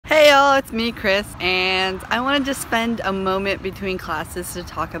Hey y'all, it's me, Chris, and I wanted to spend a moment between classes to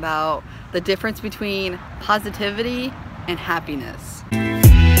talk about the difference between positivity and happiness.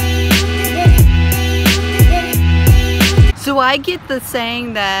 So I get the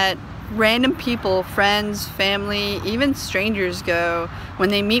saying that random people, friends, family, even strangers go, when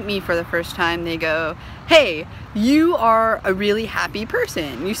they meet me for the first time, they go, "Hey, you are a really happy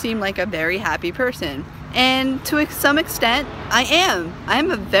person. You seem like a very happy person." And to some extent, I am.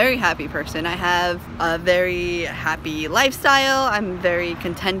 I'm a very happy person. I have a very happy lifestyle. I'm very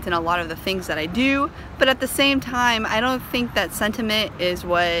content in a lot of the things that I do. But at the same time, I don't think that sentiment is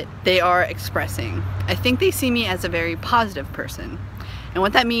what they are expressing. I think they see me as a very positive person. And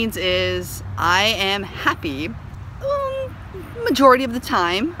what that means is I am happy majority of the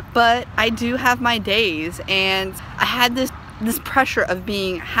time, but I do have my days, and I had this pressure of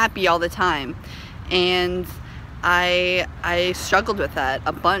being happy all the time. And I struggled with that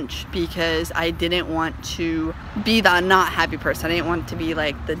a bunch because I didn't want to be the not happy person. I didn't want to be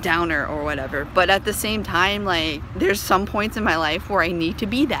like the downer or whatever. But at the same time, like, there's some points in my life where I need to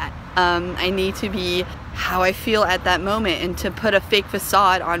be that. I need to be how I feel at that moment, and to put a fake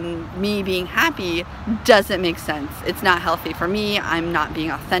facade on me being happy doesn't make sense. It's not healthy for me. I'm not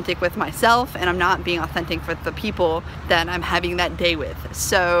being authentic with myself, and I'm not being authentic with the people that I'm having that day with.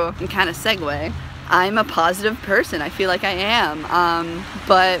 So, and kind of segue, I'm a positive person. I feel like I am.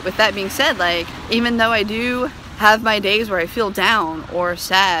 But with that being said, like, even though I do have my days where I feel down or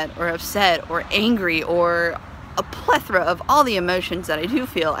sad or upset or angry or a plethora of all the emotions that I do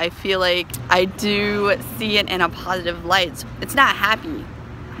feel, I feel like I do see it in a positive light. So it's not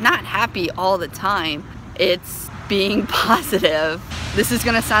happy all the time. It's being positive. This is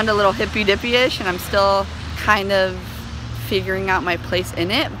gonna sound a little hippy-dippy-ish, and I'm still kind of figuring out my place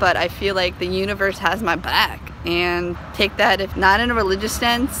in it, but I feel like the universe has my back. And take that, if not in a religious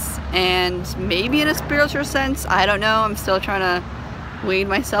sense, and maybe in a spiritual sense, I don't know. I'm still trying to wade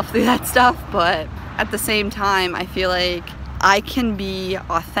myself through that stuff, but at the same time, I feel like I can be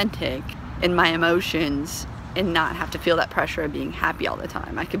authentic in my emotions and not have to feel that pressure of being happy all the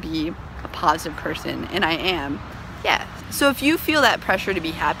time. I could be a positive person, and I am. Yeah. So if you feel that pressure to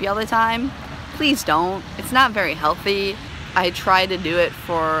be happy all the time, please don't. It's not very healthy. I tried to do it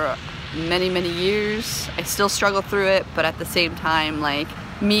for many years. I still struggle through it, but at the same time, like,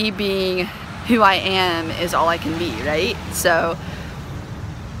 me being who I am is all I can be, right? So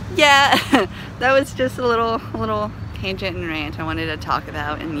yeah, that was just a little tangent and rant I wanted to talk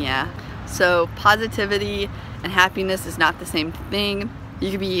about. And yeah, so positivity and happiness is not the same thing.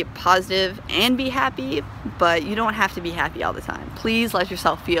 You can be positive and be happy, but you don't have to be happy all the time. Please let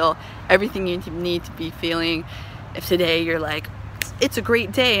yourself feel everything you need to be feeling. If today you're like, it's a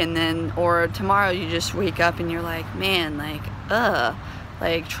great day, and then, or tomorrow you just wake up and you're like, man, like,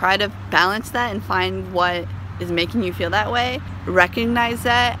 like, try to balance that and find what is making you feel that way. Recognize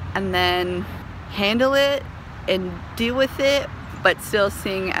that, and then handle it and deal with it, but still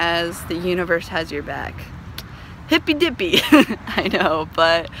seeing as the universe has your back. Hippy dippy. I know,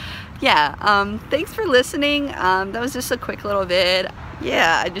 but yeah, thanks for listening. That was just a quick little vid.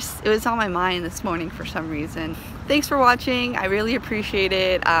 Yeah, it was on my mind this morning for some reason. Thanks for watching. I really appreciate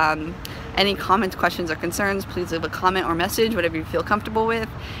it. Any comments, questions, or concerns, please leave a comment or message, whatever you feel comfortable with.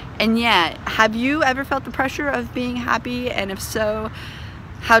 And yeah, have you ever felt the pressure of being happy? And if so,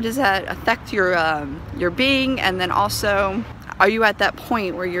 how does that affect your being? And then also, are you at that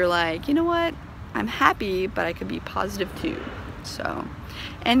point where you're like, you know what? I'm happy, but I could be positive too. So,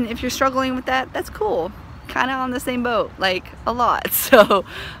 and if you're struggling with that, that's cool. Kind of on the same boat, like a lot. So,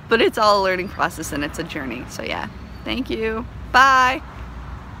 but it's all a learning process and it's a journey. So yeah, thank you. Bye.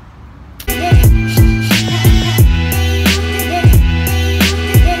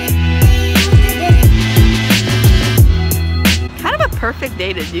 Kind of a perfect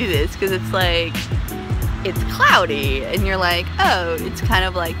day to do this, because it's like, it's cloudy and you're like, oh, it's kind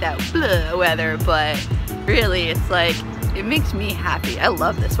of like that blah weather, but really it's like, it makes me happy. I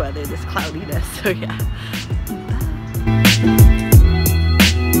love this weather, this cloudiness. So yeah.